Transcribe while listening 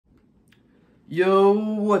Yo,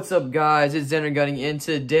 what's up guys? It's Xander Gunning, and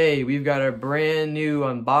today we've got a brand new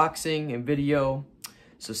unboxing and video,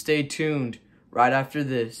 so stay tuned right after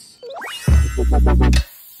this.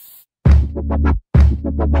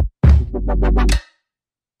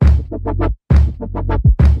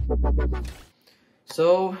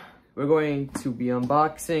 So we're going to be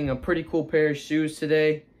unboxing a pretty cool pair of shoes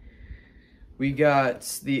today. We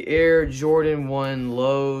got the Air Jordan 1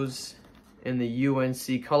 Lows in the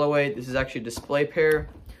UNC colorway. This is actually a display pair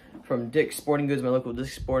from Dick's Sporting Goods, my local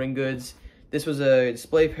Dick's Sporting Goods. This was a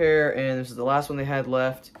display pair, and this is the last one they had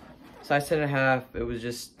left. Size 10.5. It was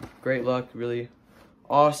just great luck, really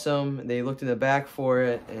awesome. They looked in the back for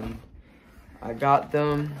it, and I got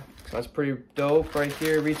them. So that's pretty dope right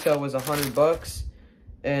here. Retail was $100,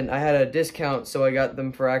 and I had a discount, so I got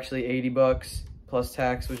them for actually $80 plus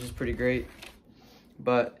tax, which is pretty great.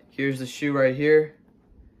 But here's the shoe right here.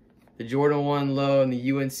 The Jordan 1 Low in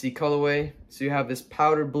the UNC colorway. So you have this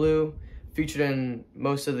powder blue featured in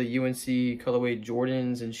most of the UNC colorway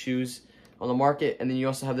Jordans and shoes on the market. And then you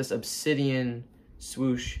also have this obsidian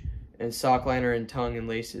swoosh and sock liner and tongue and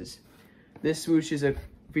laces. This swoosh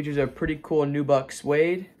features a pretty cool nubuck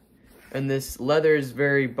suede. And this leather is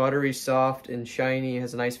very buttery, soft, and shiny. It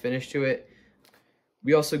has a nice finish to it.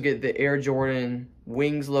 We also get the Air Jordan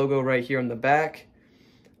Wings logo right here on the back,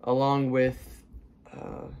 along with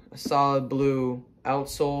a solid blue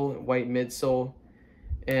outsole, white midsole,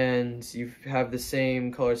 and you have the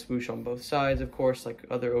same color swoosh on both sides, of course, like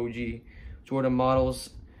other OG Jordan models.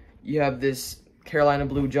 You have this Carolina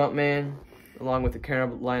blue Jumpman, along with the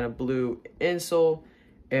Carolina blue insole,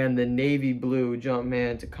 and the navy blue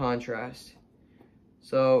Jumpman to contrast.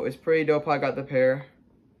 So it's pretty dope. I got the pair.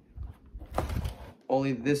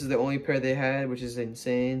 This is the only pair they had, which is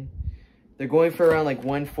insane. They're going for around like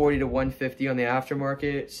 $140 to $150 on the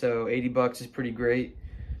aftermarket, so $80 is pretty great.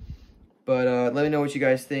 But let me know what you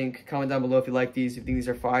guys think. Comment down below if you like these, if you think these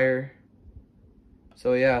are fire.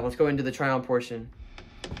 So yeah, let's go into the try-on portion.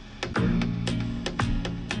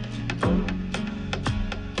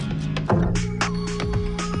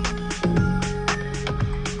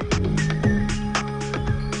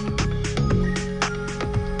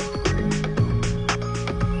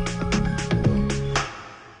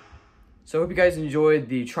 So I hope you guys enjoyed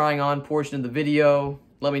the trying on portion of the video.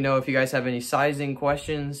 Let me know if you guys have any sizing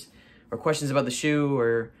questions or questions about the shoe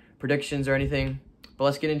or predictions or anything. But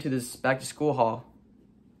let's get into this back to school haul.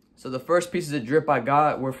 So the first pieces of drip I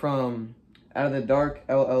got were from Out of the Dark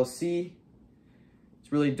LLC.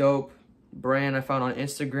 It's really dope brand I found on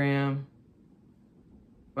Instagram.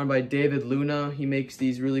 Run by David Luna. He makes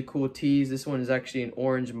these really cool tees. This one is actually an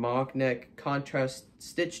orange mock neck contrast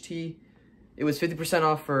stitch tee. It was 50%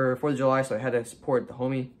 off for 4th of July, so I had to support the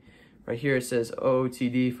homie. Right here it says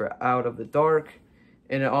OOTD for Out of the Dark.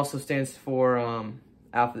 And it also stands for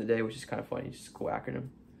Out for the Day, which is kind of funny. It's just a cool acronym.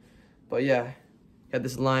 But yeah, got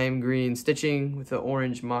this lime green stitching with the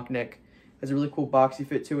orange mock neck. Has a really cool boxy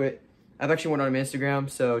fit to it. I've actually went on my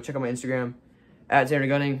Instagram, so check out my Instagram at Xander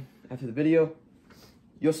Gunning after the video.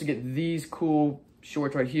 You also get these cool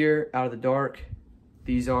shorts right here, Out of the Dark.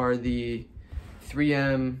 These are the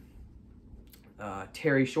 3M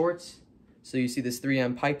terry shorts. So you see this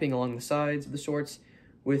 3M piping along the sides of the shorts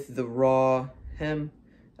with the raw hem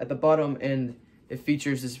at the bottom, and it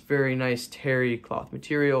features this very nice terry cloth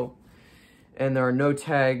material, and there are no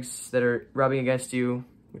tags that are rubbing against you,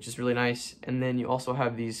 which is really nice. And then you also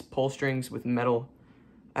have these pull strings with metal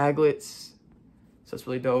aglets, so it's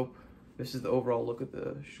really dope. This is the overall look of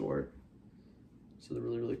the short, so they're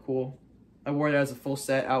really cool. I wore it as a full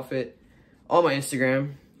set outfit on my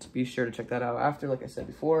Instagram, so be sure to check that out after, like I said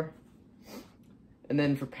before. And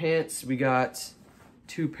then for pants, we got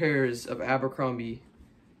 2 pairs of Abercrombie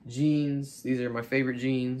jeans. These are my favorite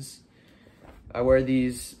jeans. I wear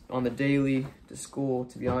these on the daily to school,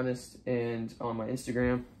 to be honest, and on my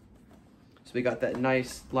Instagram. So we got that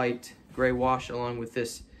nice light gray wash along with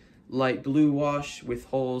this light blue wash with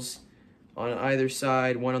holes on either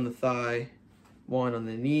side, one on the thigh, one on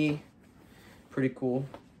the knee. Pretty cool.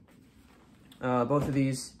 Both of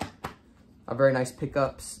these are very nice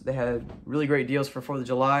pickups. They had really great deals for 4th of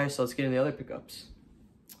July, so let's get into the other pickups.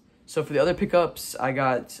 So for the other pickups, I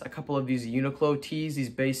got a couple of these Uniqlo tees, these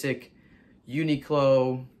basic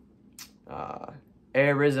Uniqlo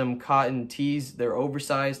Airism cotton tees. They're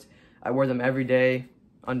oversized. I wear them every day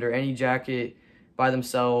under any jacket, by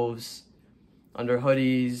themselves, under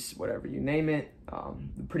hoodies, whatever, you name it.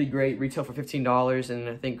 Pretty great, retail for $15, and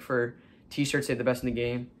I think for t-shirts, they're the best in the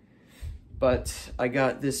game. But I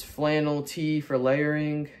got this flannel tee for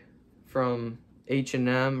layering from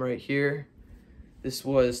H&M right here. This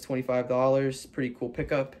was $25, pretty cool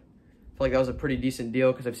pickup. felt like that was a pretty decent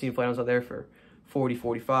deal because I've seen flannels out there for 40,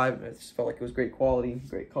 45, and I just felt like it was great quality,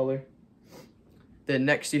 great color. Then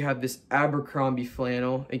next you have this Abercrombie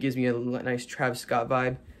flannel. It gives me a nice Travis Scott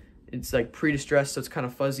vibe. It's like pre-distressed, so it's kind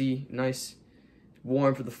of fuzzy, nice,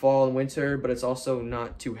 warm for the fall and winter, but it's also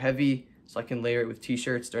not too heavy, so I can layer it with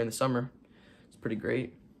t-shirts during the summer. It's pretty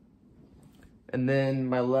great. And then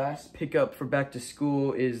my last pickup for back to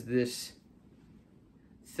school is this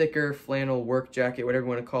thicker flannel work jacket, whatever you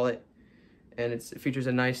want to call it. And it features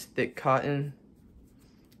a nice thick cotton.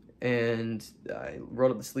 And I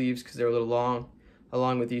rolled up the sleeves because they're a little long,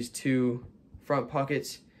 along with these two front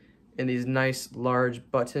pockets and these nice large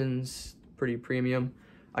buttons, pretty premium.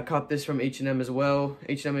 I caught this from H&M as well.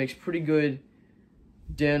 H&M makes pretty good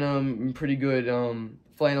denim and pretty good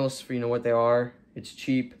flannels for, you know, what they are. It's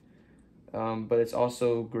cheap, but it's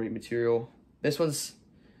also great material. This one's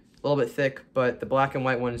a little bit thick, but the black and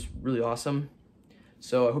white one is really awesome.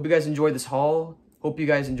 So I hope you guys enjoyed this haul. Hope you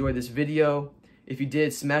guys enjoyed this video. If you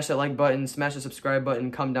did, smash that like button, smash the subscribe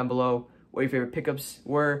button, comment down below what your favorite pickups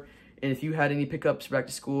were. And if you had any pickups for back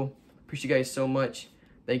to school, appreciate you guys so much.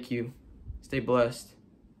 Thank you. Stay blessed.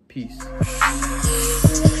 Peace.